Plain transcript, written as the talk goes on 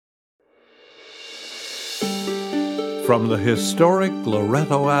From the historic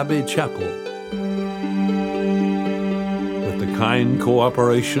Loretto Abbey Chapel, with the kind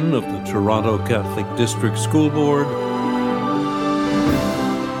cooperation of the Toronto Catholic District School Board,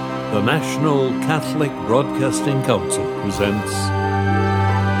 the National Catholic Broadcasting Council presents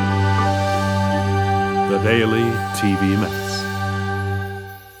the Daily TV Mass.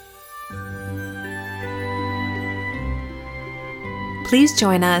 Please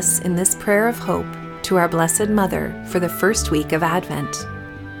join us in this prayer of hope to our Blessed Mother for the first week of Advent.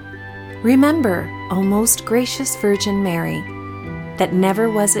 Remember, O most gracious Virgin Mary, that never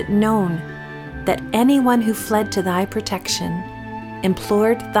was it known that anyone who fled to thy protection,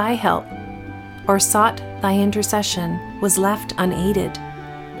 implored thy help, or sought thy intercession was left unaided.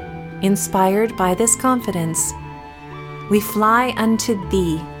 Inspired by this confidence, we fly unto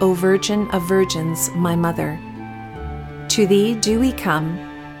thee, O Virgin of Virgins, my Mother. To thee do we come,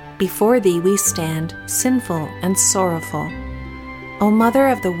 before thee we stand, sinful and sorrowful. O Mother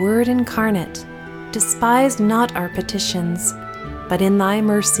of the Word incarnate, despise not our petitions, but in thy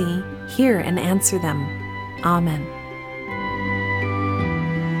mercy hear and answer them. Amen.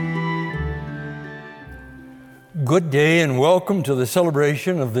 Good day and welcome to the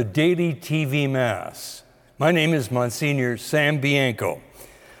celebration of the Daily TV Mass. My name is Monsignor Sam Bianco.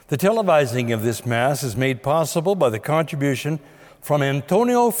 The televising of this Mass is made possible by the contribution from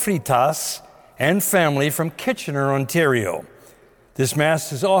Antonio Fritas and family from Kitchener, Ontario. This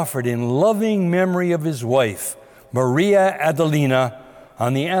Mass is offered in loving memory of his wife, Maria Adelina,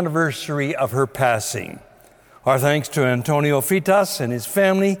 on the anniversary of her passing. Our thanks to Antonio Fritas and his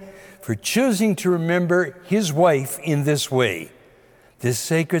family for choosing to remember his wife in this way. This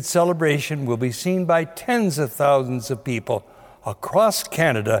sacred celebration will be seen by tens of thousands of people across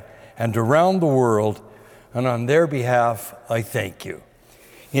Canada and around the world, and on their behalf, I thank you.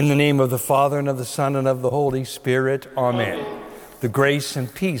 In the name of the Father, and of the Son, and of the Holy Spirit, Amen. The grace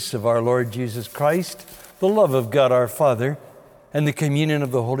and peace of our Lord Jesus Christ, the love of God our Father, and the communion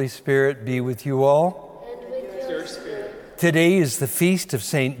of the Holy Spirit be with you all. And with your spirit. Today is the feast of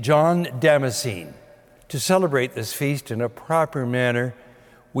St. John Damascene. To celebrate this feast in a proper manner,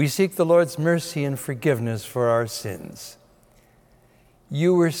 we seek the Lord's mercy and forgiveness for our sins.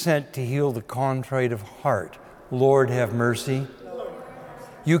 You were sent to heal the contrite of heart. Lord, have mercy.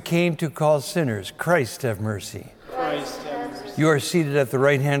 You came to call sinners. Christ, have mercy. Christ, have mercy. You are seated at the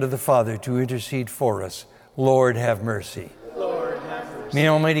right hand of the Father to intercede for us. Lord, have mercy. Lord, have mercy. May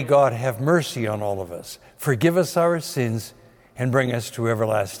Almighty God have mercy on all of us, forgive us our sins, and bring us to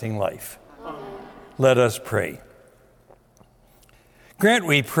everlasting life. Amen. Let us pray. Grant,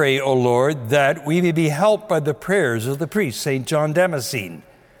 we pray, O Lord, that we may be helped by the prayers of the priest, St. John Damascene,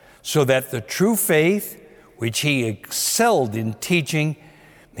 so that the true faith, which he excelled in teaching,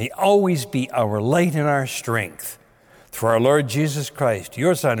 may always be our light and our strength. Through our Lord Jesus Christ,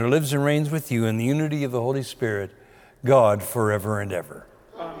 your Son, who lives and reigns with you in the unity of the Holy Spirit, God, forever and ever.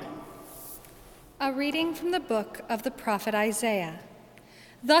 Amen. A reading from the book of the prophet Isaiah.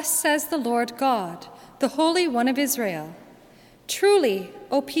 Thus says the Lord God, the Holy One of Israel, truly,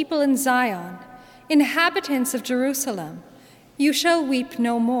 O people in Zion, inhabitants of Jerusalem, you shall weep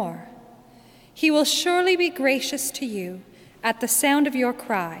no more. He will surely be gracious to you at the sound of your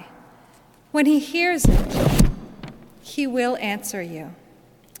cry. When he hears it, he will answer you.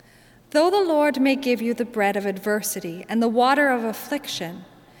 Though the Lord may give you the bread of adversity and the water of affliction,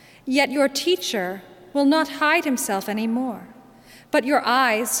 yet your teacher will not hide himself any more, but your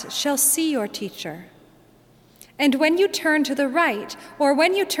eyes shall see your teacher. And when you turn to the right, or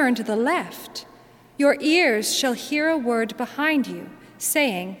when you turn to the left, your ears shall hear a word behind you,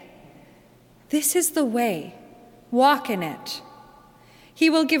 saying, this is the way, walk in it. He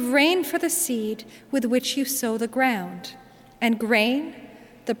will give rain for the seed with which you sow the ground, and grain,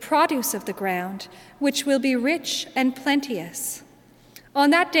 the produce of the ground, which will be rich and plenteous. On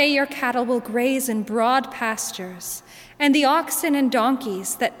that day your cattle will graze in broad pastures, and the oxen and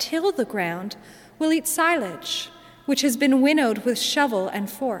donkeys that till the ground will eat silage, which has been winnowed with shovel and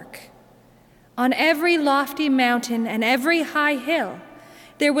fork. On every lofty mountain and every high hill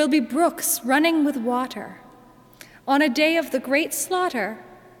there will be brooks running with water. On a day of the great slaughter,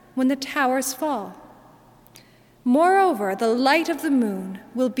 when the towers fall. Moreover, the light of the moon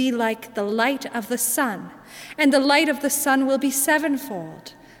will be like the light of the sun, and the light of the sun will be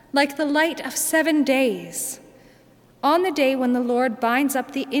sevenfold, like the light of 7 days. On the day when the Lord binds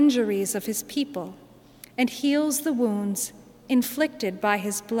up the injuries of his people and heals the wounds inflicted by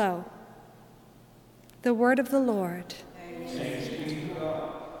his blow. The word of the Lord. Thanks be to God.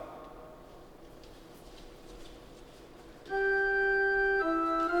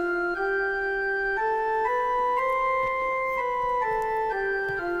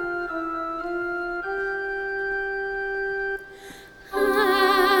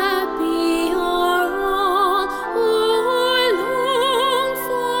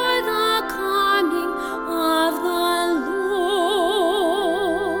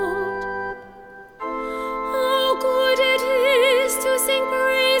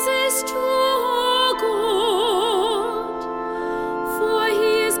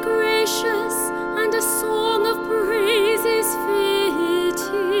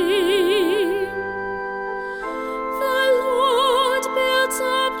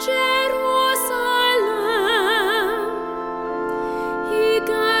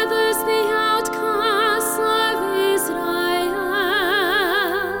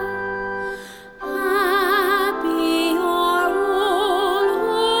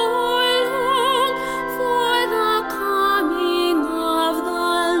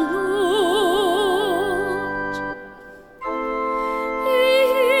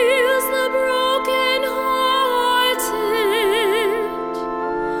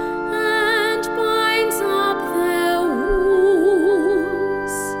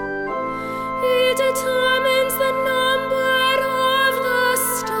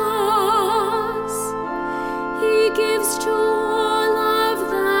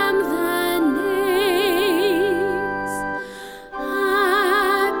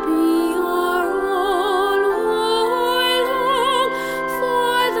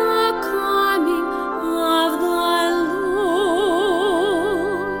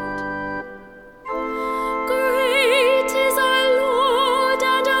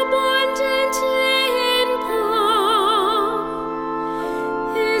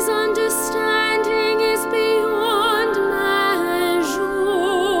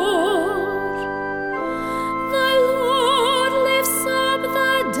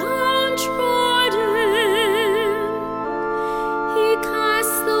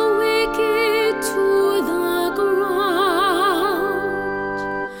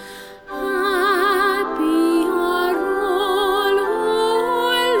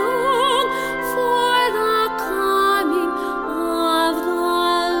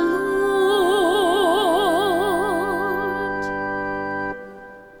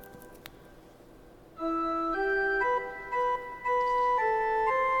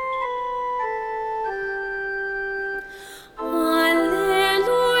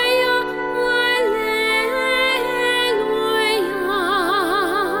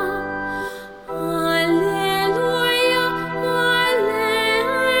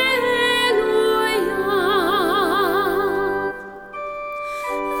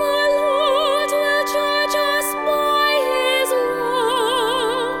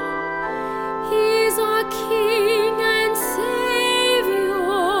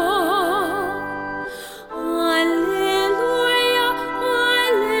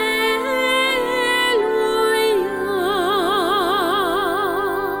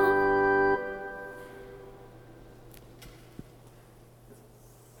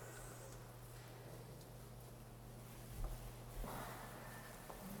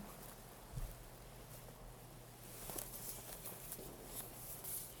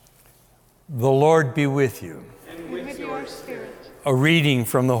 The Lord be with you. And with your spirit. A reading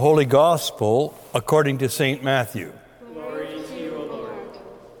from the Holy Gospel according to St. Matthew. Glory to you, O Lord.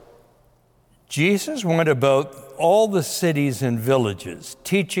 Jesus went about all the cities and villages,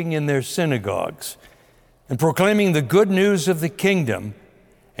 teaching in their synagogues and proclaiming the good news of the kingdom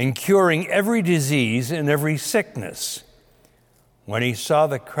and curing every disease and every sickness. When he saw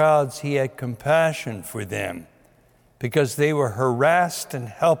the crowds, he had compassion for them because they were harassed and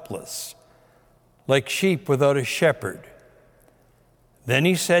helpless, like sheep without a shepherd. Then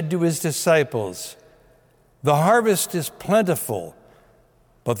he said to his disciples, "The harvest is plentiful,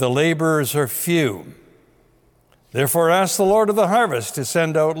 but the laborers are few. Therefore ask the Lord of the harvest to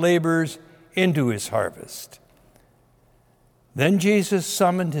send out laborers into his harvest." Then Jesus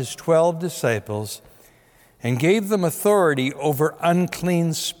summoned his 12 disciples and gave them authority over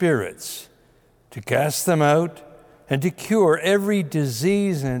unclean spirits to cast them out and to cure every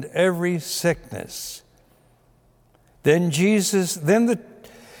disease and every sickness. These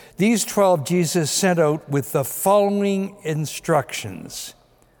 12 Jesus sent out with the following instructions.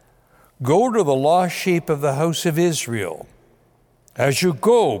 "Go to the lost sheep of the house of Israel. As you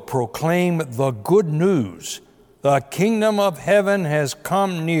go, proclaim the good news. The kingdom of heaven has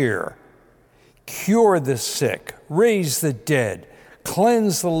come near. Cure the sick, raise the dead,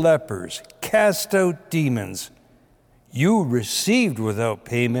 cleanse the lepers, cast out demons. You received without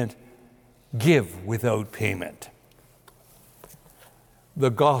payment, give without payment." The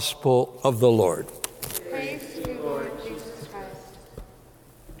Gospel of the Lord. Praise to you, Lord Jesus Christ.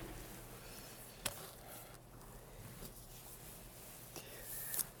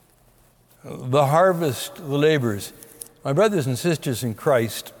 The harvest, the laborers. My brothers and sisters in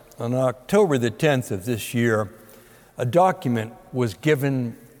Christ, on October the 10th of this year, a document was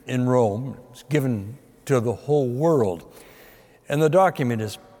given in Rome. It was given to the whole world. And the document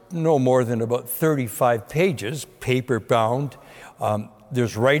is no more than about 35 pages, paper-bound.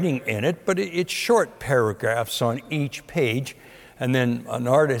 There's writing in it, but it's short paragraphs on each page. And then an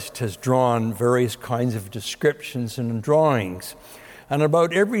artist has drawn various kinds of descriptions and drawings. And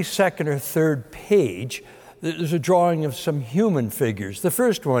about every second or third page, there's a drawing of some human figures. The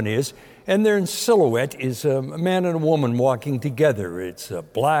first one is, and they're in silhouette, is a man and a woman walking together. It's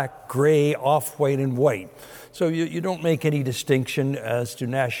black, gray, off-white, and white. So you don't make any distinction as to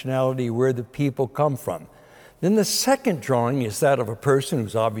nationality, where the people come from. Then the second drawing is that of a person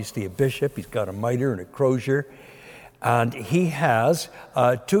who's obviously a bishop. He's got a mitre and a crozier. And he has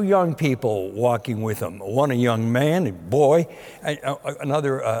two young people walking with him. One a young man, a boy, and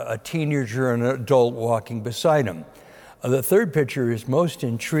another a teenager and an adult walking beside him. The third picture is most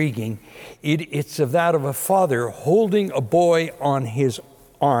intriguing. It's of that of a father holding a boy on his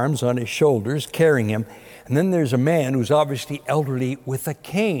arms, on his shoulders, carrying him. And then there's a man who's obviously elderly with a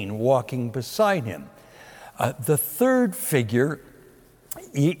cane walking beside him. The third figure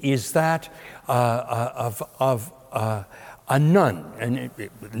is that of a nun,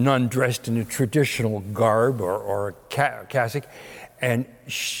 a nun dressed in a traditional garb or a cassock, and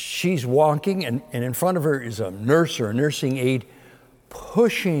she's walking, and in front of her is a nurse or a nursing aide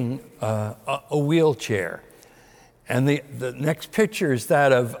pushing a wheelchair. And the next picture is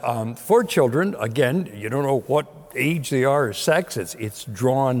that of 4 children. Again, you don't know what age they are or sex. It's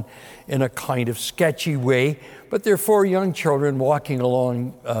drawn in a kind of sketchy way, but they're 4 young children walking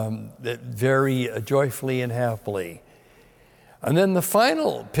along very joyfully and happily. And then the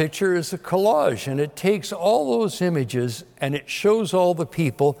final picture is a collage, and it takes all those images and it shows all the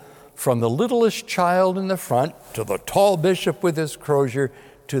people, from the littlest child in the front to the tall bishop with his crozier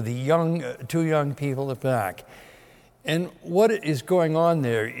to the 2 young people at the back. And what is going on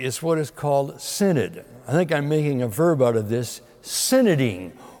there is what is called synod. I think I'm making a verb out of this,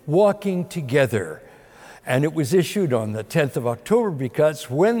 synoding, walking together. And it was issued on the 10th of October because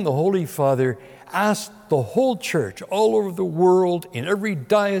when the Holy Father asked the whole church all over the world, in every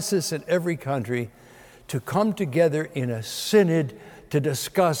diocese in every country, to come together in a synod to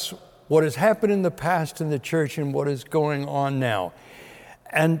discuss what has happened in the past in the church and what is going on now.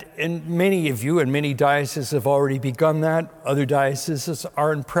 And many of you and many dioceses have already begun that. Other dioceses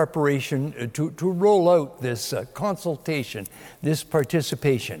are in preparation to roll out this consultation, this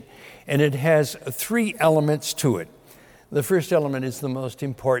participation. And it has 3 elements to it. The first element is the most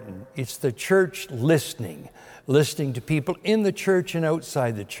important. It's the church listening to people in the church and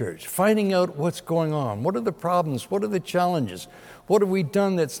outside the church, finding out what's going on. What are the problems? What are the challenges? What have we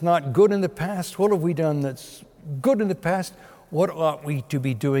done that's not good in the past? What have we done that's good in the past? What ought we to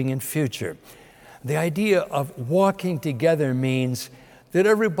be doing in future? The idea of walking together means that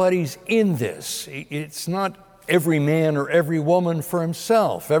everybody's in this. It's not every man or every woman for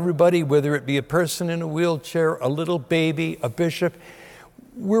himself. Everybody, whether it be a person in a wheelchair, a little baby, a bishop,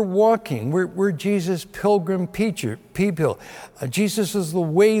 we're walking. We're Jesus' pilgrim people. Jesus is the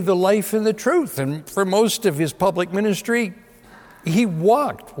way, the life, and the truth. And for most of his public ministry, he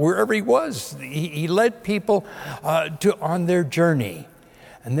walked wherever he was. He led people on their journey.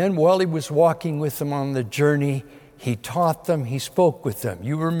 And then while he was walking with them on the journey, he taught them, he spoke with them.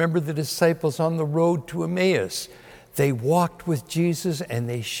 You remember the disciples on the road to Emmaus. They walked with Jesus and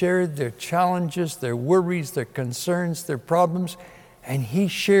they shared their challenges, their worries, their concerns, their problems. And he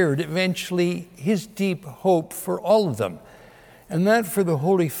shared eventually his deep hope for all of them. And that for the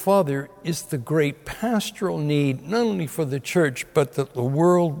Holy Father is the great pastoral need, not only for the church, but the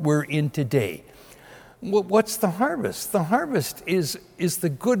world we're in today. What's the harvest? The harvest is the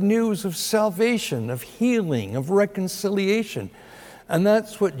good news of salvation, of healing, of reconciliation. And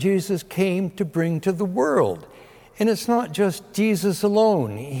that's what Jesus came to bring to the world. And it's not just Jesus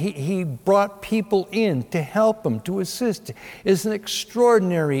alone. He brought people in to help him, to assist. It's an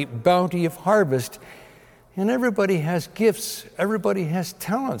extraordinary bounty of harvest. And everybody has gifts. Everybody has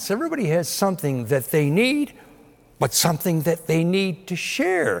talents. Everybody has something that they need, but something that they need to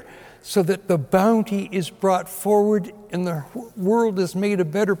share, so that the bounty is brought forward and the world is made a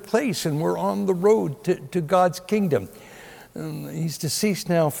better place and we're on the road to God's kingdom. He's deceased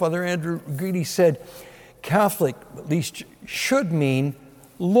now. Father Andrew Greedy said, Catholic at least should mean,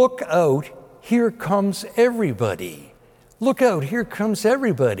 look out, here comes everybody. Look out, here comes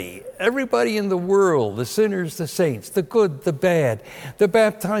everybody. Everybody in the world, the sinners, the saints, the good, the bad, the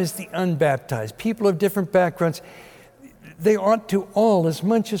baptized, the unbaptized, people of different backgrounds. They ought to all, as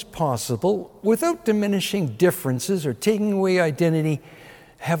much as possible, without diminishing differences or taking away identity,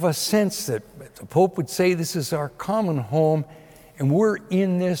 have a sense that the Pope would say this is our common home and we're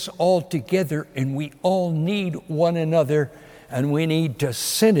in this all together and we all need one another and we need to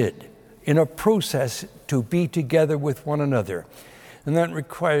synod in a process to be together with one another. And that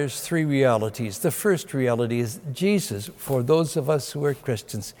requires three realities. The first reality is Jesus, for those of us who are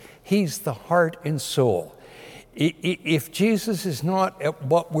Christians, he's the heart and soul. If Jesus is not at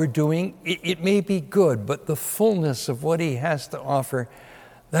what we're doing, it may be good, but the fullness of what he has to offer,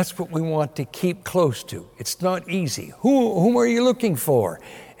 that's what we want to keep close to. It's not easy. Whom are you looking for?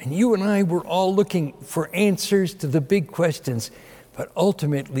 And you and I, we're all looking for answers to the big questions, but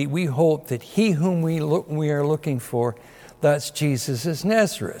ultimately we hope that he whom we are looking for, that's Jesus of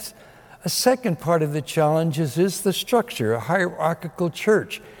Nazareth. A second part of the challenge is the structure, a hierarchical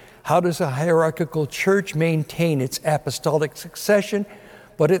church. How does a hierarchical church maintain its apostolic succession,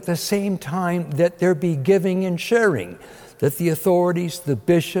 but at the same time that there be giving and sharing, that the authorities, the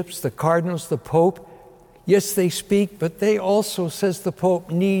bishops, the cardinals, the Pope, yes, they speak, but they also, says the Pope,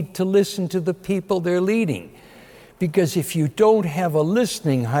 need to listen to the people they're leading. Because if you don't have a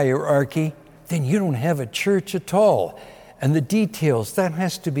listening hierarchy, then you don't have a church at all. And the details, that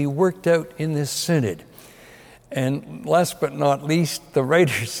has to be worked out in this synod. And last but not least, the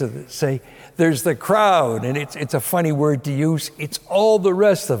writers say, there's the crowd, and it's a funny word to use. It's all the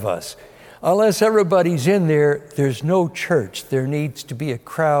rest of us. Unless everybody's in there, there's no church. There needs to be a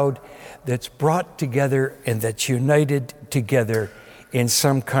crowd that's brought together and that's united together in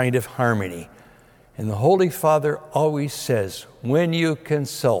some kind of harmony. And the Holy Father always says, when you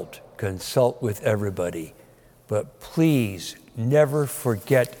consult with everybody. But please never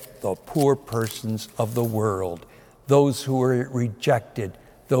forget the poor persons of the world, those who are rejected,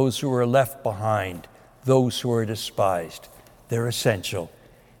 those who are left behind, those who are despised. They're essential.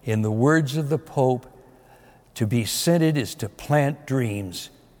 In the words of the Pope, to be synod is to plant dreams,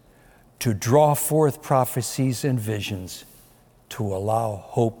 to draw forth prophecies and visions, to allow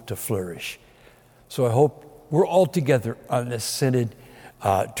hope to flourish. So I hope we're all together on this synod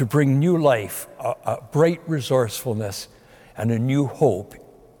to bring new life, a bright resourcefulness, and a new hope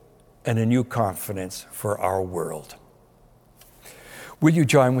and a new confidence for our world. Will you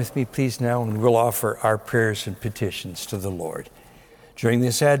join with me, please, now, and we'll offer our prayers and petitions to the Lord. During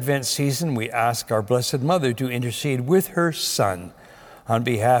this Advent season, we ask our Blessed Mother to intercede with her Son on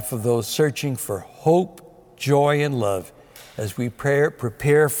behalf of those searching for hope, joy, and love as we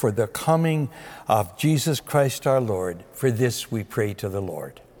prepare for the coming of Jesus Christ our Lord. For this we pray to the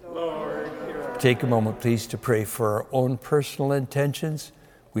Lord. Lord, take a moment, please, to pray for our own personal intentions.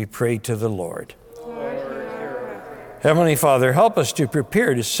 We pray to the Lord. Heavenly Father, help us to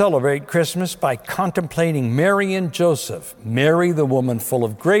prepare to celebrate Christmas by contemplating Mary and Joseph. Mary, the woman full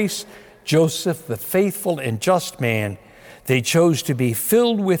of grace, Joseph, the faithful and just man. They chose to be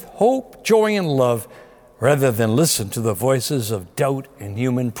filled with hope, joy, and love rather than listen to the voices of doubt and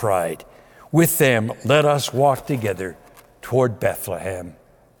human pride. With them, let us walk together toward Bethlehem.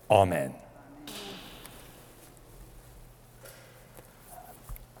 Amen.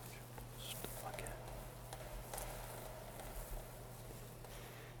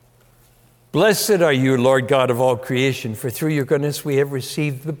 Blessed are you, Lord God of all creation, for through your goodness we have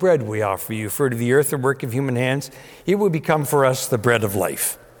received the bread we offer you. For to the earth, the work of human hands, it will become for us the bread of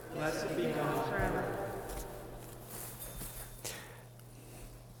life. Blessed be God forever.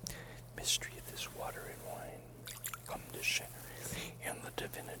 Mystery of this water and wine, come to share in the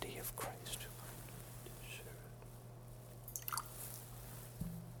divinity of Christ.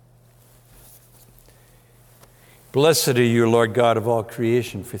 Blessed are you, Lord God of all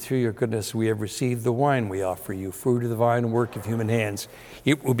creation, for through your goodness we have received the wine we offer you, fruit of the vine and work of human hands.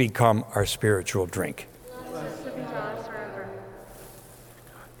 It will become our spiritual drink. Blessed be God forever.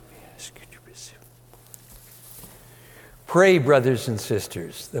 Pray, brothers and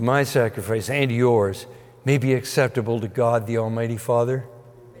sisters, that my sacrifice and yours may be acceptable to God, the Almighty Father.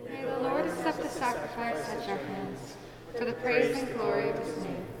 May the Lord accept the sacrifice at your hands, for the praise and glory of his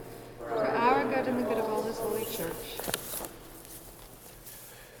name, for our good and the good of all his holy church.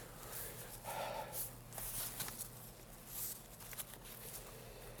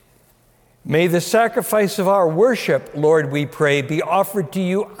 May the sacrifice of our worship, Lord, we pray, be offered to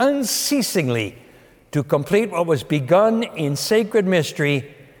you unceasingly to complete what was begun in sacred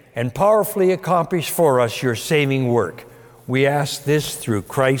mystery and powerfully accomplish for us your saving work. We ask this through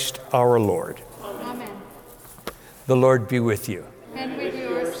Christ our Lord. Amen. The Lord be with you. And with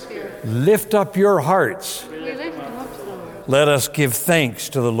your spirit. Lift up your hearts. We lift them up to the Lord. Let us give thanks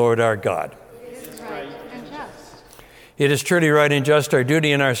to the Lord our God. It is right and just. It is truly right and just, our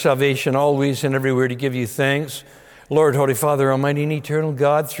duty and our salvation, always and everywhere to give you thanks, Lord, Holy Father, Almighty and eternal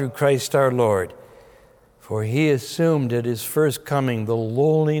God, through Christ our Lord. For he assumed at his first coming the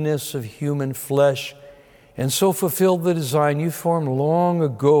lowliness of human flesh, and so fulfilled the design you formed long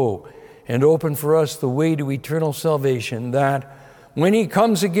ago, and opened for us the way to eternal salvation, that when he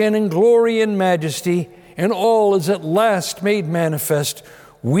comes again in glory and majesty, and all is at last made manifest,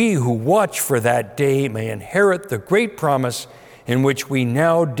 we who watch for that day may inherit the great promise in which we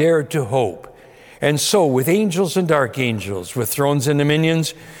now dare to hope. And so, with angels and archangels, with thrones and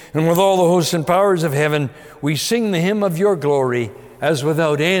dominions, and with all the hosts and powers of heaven, we sing the hymn of your glory, as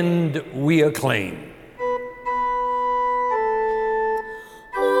without end we acclaim.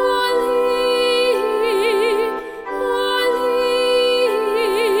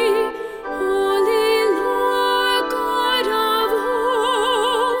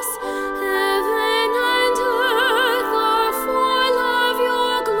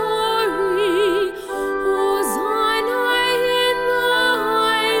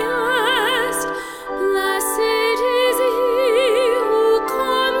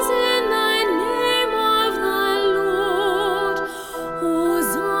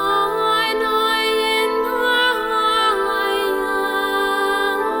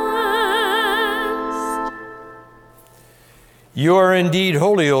 You are indeed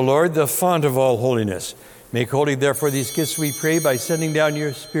holy, O Lord, the fount of all holiness. Make holy, therefore, these gifts, we pray, by sending down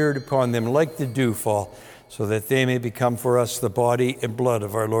your Spirit upon them like the dewfall, so that they may become for us the body and blood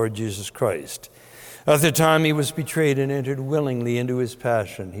of our Lord Jesus Christ. At the time he was betrayed and entered willingly into his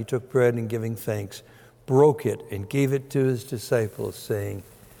passion, he took bread and, giving thanks, broke it and gave it to his disciples, saying,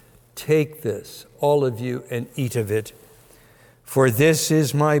 "Take this, all of you, and eat of it, for this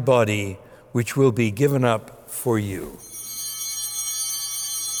is my body, which will be given up for you."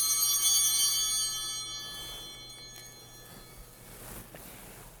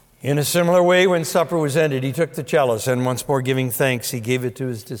 In a similar way, when supper was ended, he took the chalice, and once more giving thanks, he gave it to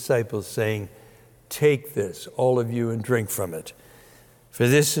his disciples, saying, "Take this, all of you, and drink from it. For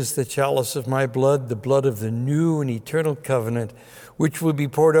this is the chalice of my blood, the blood of the new and eternal covenant, which will be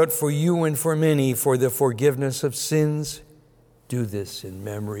poured out for you and for many for the forgiveness of sins. Do this in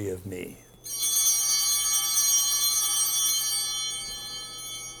memory of me."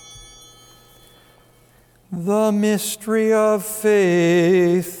 The mystery of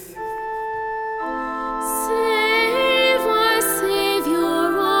faith.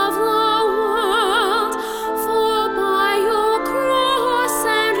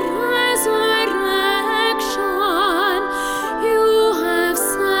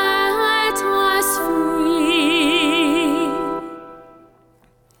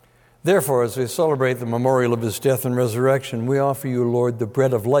 Therefore, as we celebrate the memorial of his death and resurrection, we offer you, Lord, the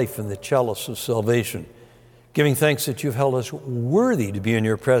bread of life and the chalice of salvation, giving thanks that you've held us worthy to be in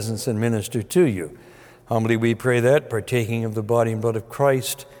your presence and minister to you. Humbly we pray that, partaking of the body and blood of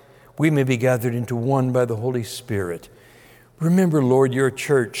Christ, we may be gathered into one by the Holy Spirit. Remember, Lord, your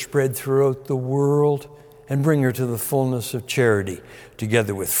church spread throughout the world and bring her to the fullness of charity,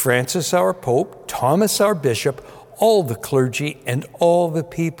 together with Francis, our Pope, Thomas, our Bishop, all the clergy, and all the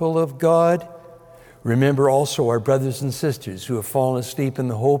people of God. Remember also our brothers and sisters who have fallen asleep in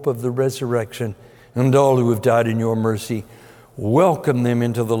the hope of the resurrection, and all who have died in your mercy. Welcome them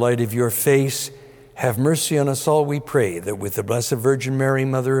into the light of your face. Have mercy on us all, we pray, that with the Blessed Virgin Mary,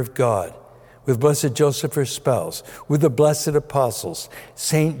 Mother of God, with Blessed Joseph, her spouse, with the blessed apostles,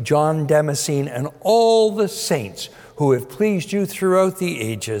 Saint John Damascene, and all the saints who have pleased you throughout the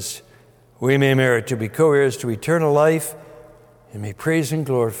ages, we may merit to be co-heirs to eternal life, and may praise and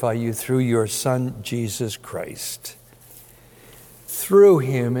glorify you through your Son, Jesus Christ. Through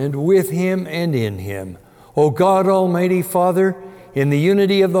him, and with him, and in him, O God, Almighty Father, in the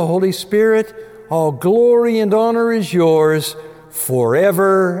unity of the Holy Spirit, all glory and honor is yours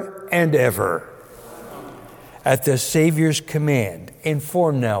forever and ever. At the Savior's command,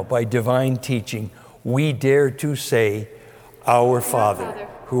 informed now by divine teaching, we dare to say, Our Father,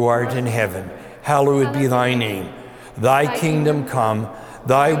 who art in heaven, hallowed be thy name. Thy kingdom come,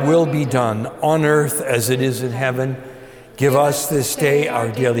 thy will be done, on earth as it is in heaven. Give us this day our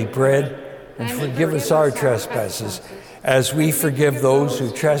daily bread, and forgive us our trespasses, as we forgive those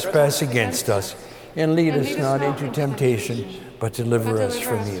who trespass against us. And lead us not into temptation, but deliver us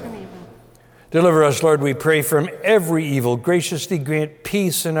from evil. Deliver us, Lord, we pray, from every evil. Graciously grant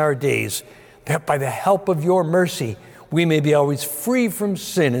peace in our days, that by the help of your mercy we may be always free from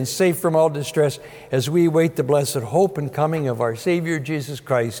sin and safe from all distress, as we await the blessed hope and coming of our Savior Jesus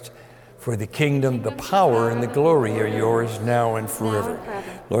Christ. For the kingdom, the power, and the glory are yours now and forever.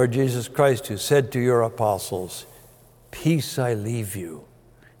 Lord Jesus Christ, who said to your apostles, Peace I leave you,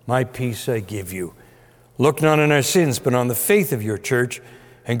 my peace I give you. Look not on our sins, but on the faith of your church,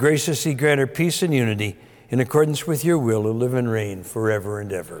 and graciously grant her peace and unity in accordance with your will, who live and reign forever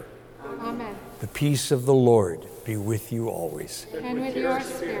and ever. Amen. The peace of the Lord be with you always. And with your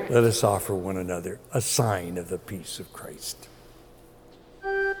spirit. Let us offer one another a sign of the peace of Christ.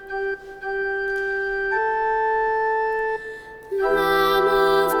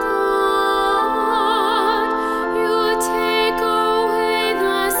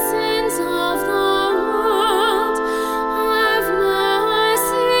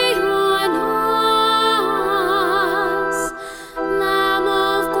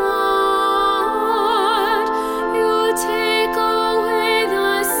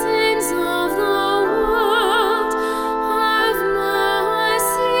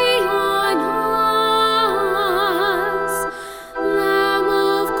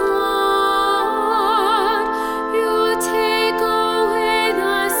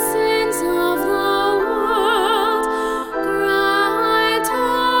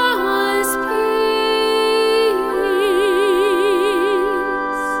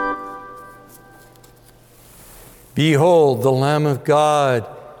 Behold the Lamb of God.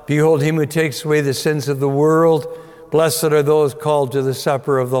 Behold him who takes away the sins of the world. Blessed are those called to the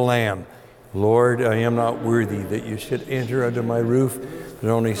supper of the Lamb. Lord, I am not worthy that you should enter under my roof,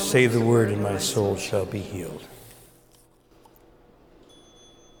 but only say the word and my soul shall be healed.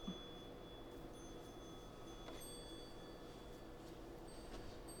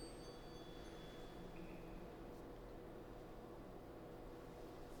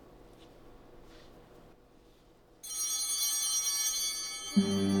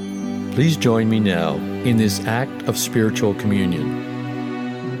 Please join me now in this act of spiritual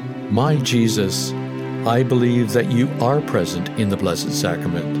communion. My Jesus, I believe that you are present in the Blessed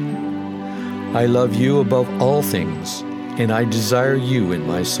Sacrament. I love you above all things, and I desire you in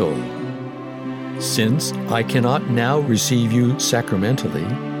my soul. Since I cannot now receive you sacramentally,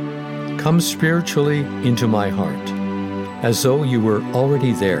 come spiritually into my heart, as though you were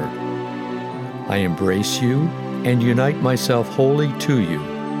already there. I embrace you and unite myself wholly to you.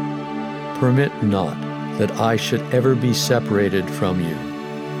 Permit not that I should ever be separated from you.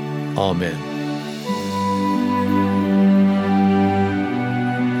 Amen.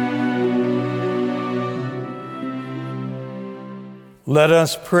 Let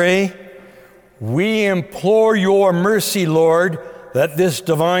us pray. We implore your mercy, Lord, that this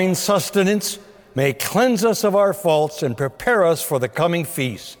divine sustenance may cleanse us of our faults and prepare us for the coming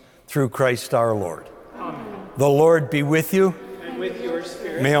feast through Christ our Lord. Amen. The Lord be with you. And with your spirit.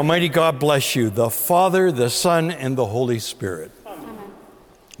 May Almighty God bless you, the Father, the Son, and the Holy Spirit. Amen.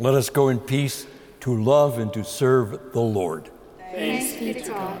 Let us go in peace to love and to serve the Lord. Thanks be to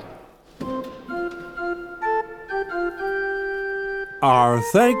God. Our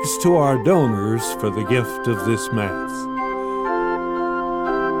thanks to our donors for the gift of this Mass.